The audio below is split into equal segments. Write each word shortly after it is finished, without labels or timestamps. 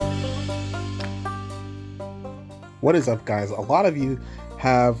What is up, guys? A lot of you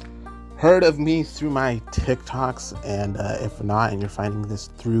have heard of me through my TikToks, and if not, and you're finding this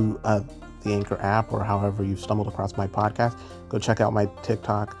through the Anchor app or however you've stumbled across my podcast, go check out my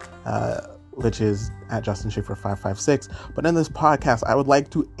TikTok, which is at Justin Schaefer 556. But in this podcast, I would like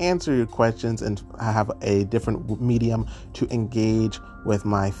to answer your questions and have a different medium to engage with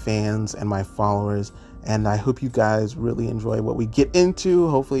my fans and my followers. And I hope you guys really enjoy what we get into.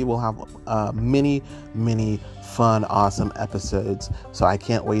 Hopefully we'll have many fun, awesome episodes. So I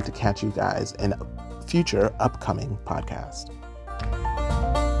can't wait to catch you guys in future upcoming podcasts.